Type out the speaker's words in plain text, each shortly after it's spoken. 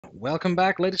Welcome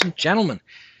back, ladies and gentlemen.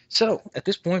 So, at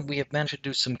this point, we have managed to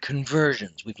do some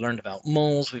conversions. We've learned about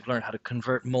moles, we've learned how to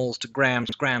convert moles to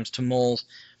grams, grams to moles,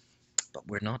 but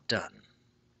we're not done.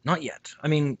 Not yet. I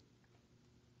mean,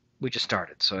 we just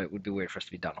started, so it would be weird for us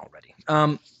to be done already.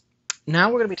 Now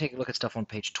we're going to be taking a look at stuff on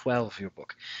page 12 of your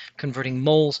book, converting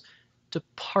moles to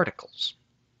particles.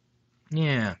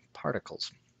 Yeah,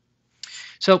 particles.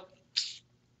 So,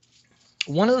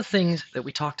 one of the things that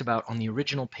we talked about on the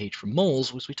original page for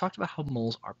moles was we talked about how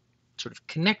moles are sort of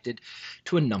connected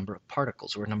to a number of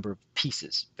particles, or a number of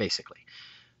pieces, basically,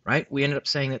 right? We ended up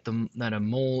saying that that a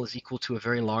mole is equal to a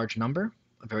very large number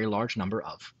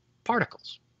of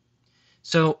particles.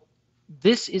 So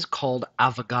this is called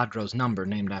Avogadro's number,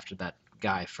 named after that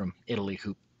guy from Italy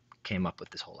who came up with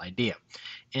this whole idea.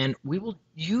 And we will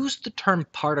use the term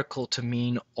particle to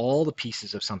mean all the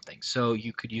pieces of something. So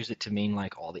you could use it to mean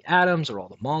like all the atoms, or all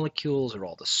the molecules, or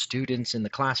all the students in the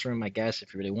classroom, I guess,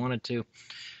 if you really wanted to.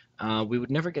 We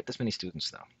would never get this many students,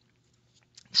 though.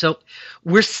 So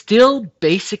we're still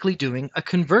basically doing a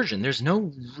conversion. There's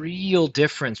no real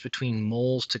difference between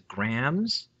moles to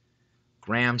grams,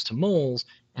 grams to moles,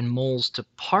 and moles to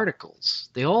particles.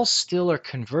 They all still are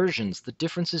conversions. The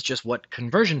difference is just what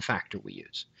conversion factor we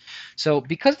use. So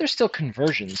because they're still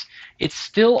conversions, it's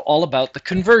still all about the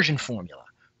conversion formula,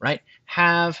 right?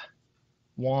 Have,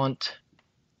 want,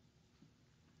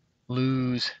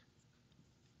 lose,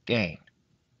 gain.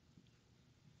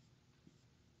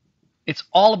 It's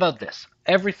all about this,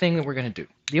 everything that we're going to do.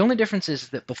 The only difference is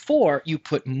that before you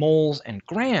put moles and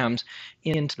grams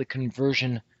into the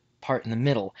conversion part in the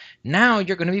middle. Now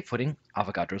you're going to be putting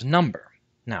Avogadro's number.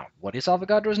 Now, what is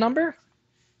Avogadro's number?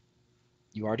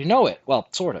 You already know it. Well,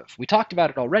 sort of. We talked about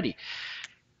it already.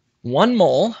 1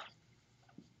 mole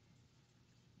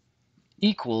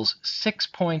equals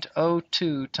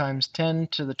 6.02 times 10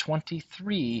 to the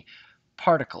 23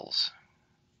 particles.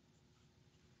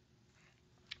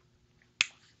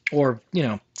 Or,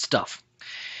 stuff.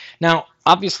 Now,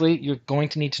 obviously, you're going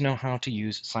to need to know how to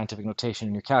use scientific notation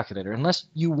in your calculator, unless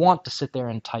you want to sit there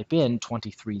and type in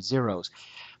 23 zeros.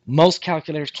 Most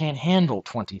calculators can't handle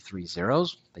 23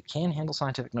 zeros. They can handle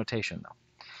scientific notation, though.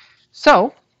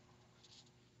 So,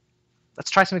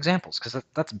 let's try some examples, because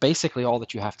that's basically all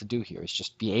that you have to do here, is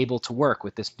just be able to work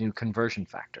with this new conversion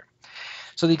factor.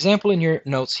 So the example in your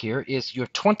notes here is your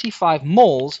 25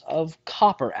 moles of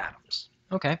copper atoms.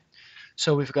 Okay,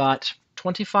 so we've got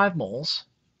 25 moles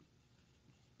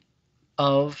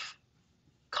of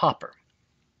copper.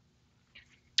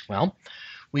 Well,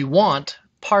 we want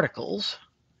particles,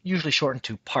 usually shortened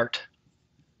to part,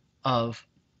 of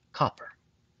copper,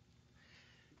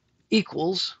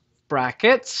 equals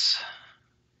brackets.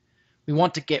 We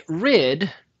want to get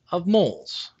rid of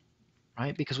moles,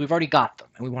 right? Because we've already got them,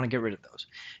 and we want to get rid of those.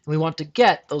 And we want to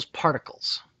get those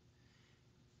particles.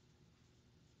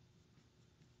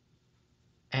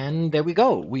 And there we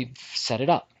go. We've set it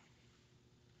up.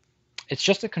 It's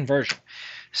just a conversion.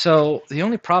 So the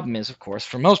only problem is, of course,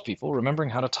 for most people, remembering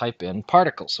how to type in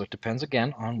particles. So it depends,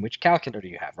 again, on which calculator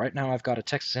you have. Right now I've got a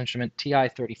Texas Instrument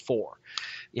TI-34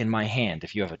 in my hand.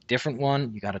 If you have a different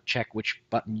one, you got to check which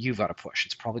button you've got to push.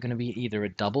 It's probably going to be either a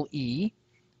double E,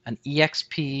 an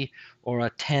EXP, or a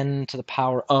 10 to the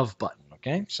power of button.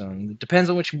 Okay, so it depends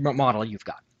on which model you've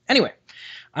got. Anyway,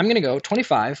 I'm going to go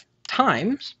 25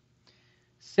 times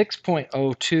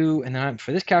 6.02, and then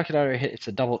for this calculator, it's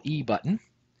a double E button,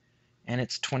 and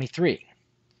it's 23.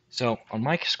 So on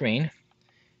my screen,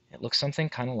 it looks something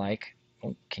kind of like,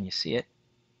 oh, can you see it?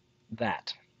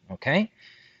 That, okay?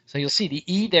 So you'll see the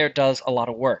E there does a lot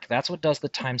of work. That's what does the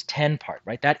times 10 part,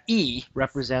 right? That E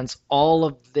represents all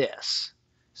of this.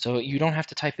 So you don't have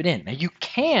to type it in. Now you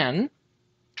can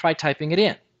try typing it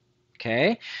in,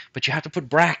 okay? But you have to put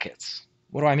brackets.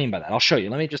 What do I mean by that? I'll show you.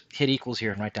 Let me just hit equals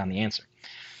here and write down the answer.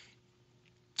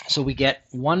 So we get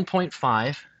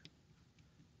 1.5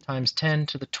 times 10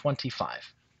 to the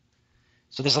 25.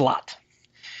 So there's a lot.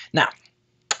 Now,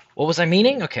 what was I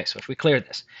meaning? Okay, so if we clear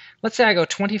this, let's say I go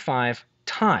 25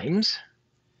 times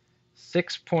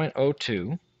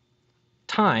 6.02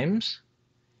 times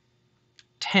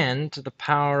 10 to the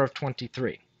power of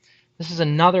 23. This is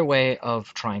another way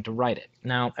of trying to write it.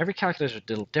 Now, every calculator is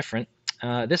a little different.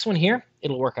 This one here,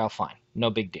 it'll work out fine.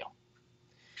 No big deal.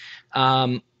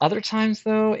 Other times,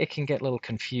 though, it can get a little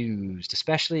confused,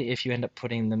 especially if you end up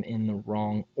putting them in the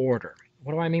wrong order.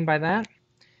 What do I mean by that?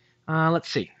 Let's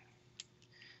see.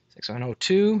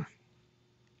 602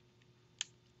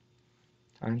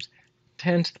 times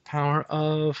 10 to the power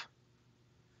of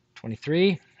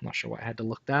 23. I'm not sure why I had to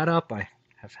look that up. I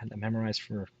have had that memorized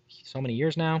for so many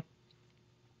years now.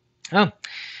 Oh,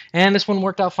 and this one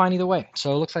worked out fine either way.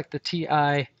 So it looks like the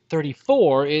TI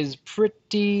Chem34 is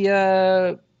pretty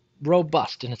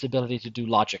robust in its ability to do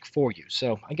logic for you.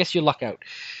 So I guess you luck out.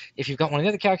 If you've got one of the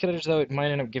other calculators, though, it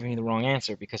might end up giving you the wrong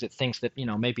answer because it thinks that,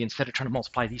 maybe instead of trying to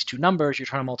multiply these two numbers, you're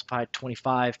trying to multiply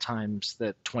 25 times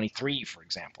the 23, for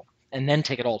example, and then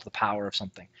take it all to the power of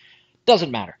something.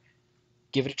 Doesn't matter.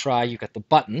 Give it a try. You've got the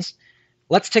buttons.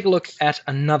 Let's take a look at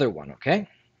another one, okay?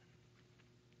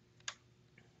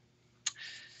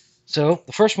 So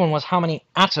the first one was how many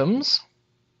atoms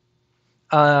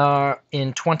are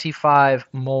in 25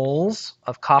 moles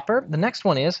of copper. The next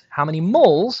one is how many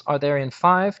moles are there in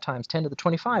 5 times 10 to the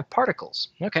 25 particles.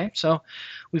 Okay, so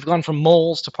we've gone from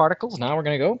moles to particles. Now we're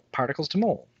going to go particles to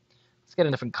mole. Let's get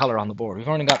a different color on the board. We've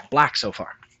only got black so far.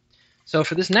 So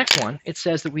for this next one, it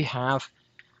says that we have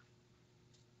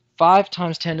 5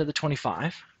 times 10 to the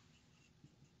 25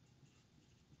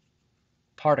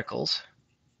 particles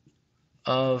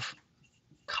of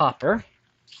copper.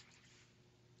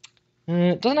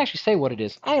 It doesn't actually say what it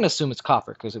is. I'm going to assume it's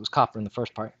copper because it was copper in the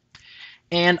first part.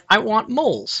 And I want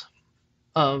moles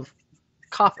of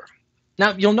copper.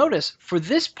 Now, you'll notice for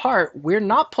this part, we're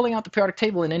not pulling out the periodic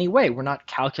table in any way. We're not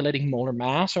calculating molar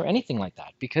mass or anything like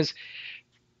that because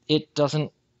it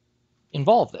doesn't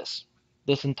involve this.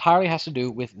 This entirely has to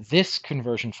do with this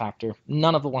conversion factor,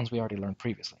 none of the ones we already learned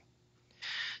previously.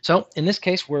 So in this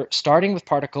case, we're starting with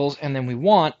particles, and then we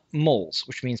want moles,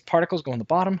 which means particles go on the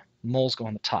bottom, moles go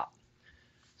on the top.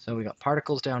 So we got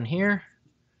particles down here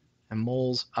and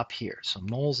moles up here. So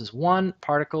moles is 1,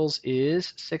 particles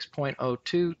is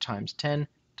 6.02 times 10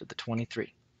 to the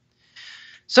 23.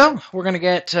 So we're going to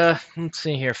get, let's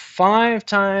see here, 5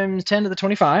 times 10 to the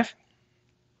 25.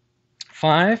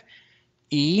 5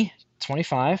 e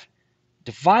 25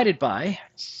 divided by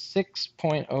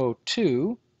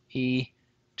 6.02 e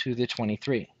to the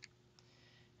 23.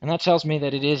 And that tells me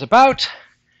that it is about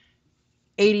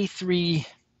 83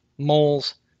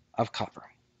 moles of copper.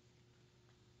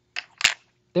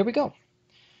 There we go.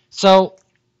 So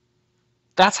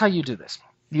that's how you do this.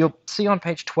 You'll see on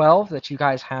page 12 that you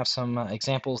guys have some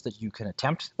examples that you can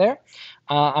attempt there.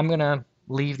 I'm going to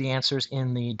leave the answers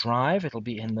in the drive. It'll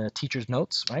be in the teacher's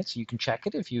notes, right? So you can check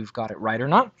it if you've got it right or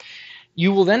not.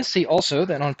 You will then see also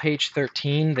that on page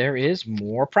 13 there is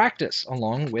more practice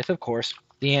along with, of course,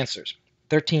 the answers.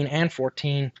 13 and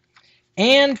 14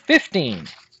 and 15.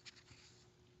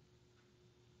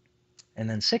 And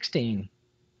then 16,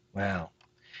 well,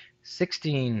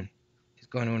 16 is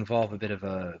going to involve a bit of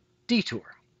a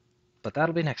detour, but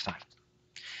that'll be next time.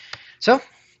 So,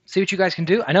 see what you guys can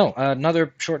do. I know,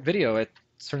 another short video, it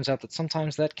turns out that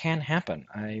sometimes that can happen.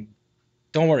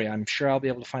 Don't worry, I'm sure I'll be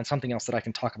able to find something else that I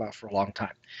can talk about for a long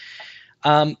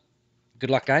time. Good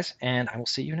luck, guys, and I will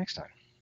see you next time.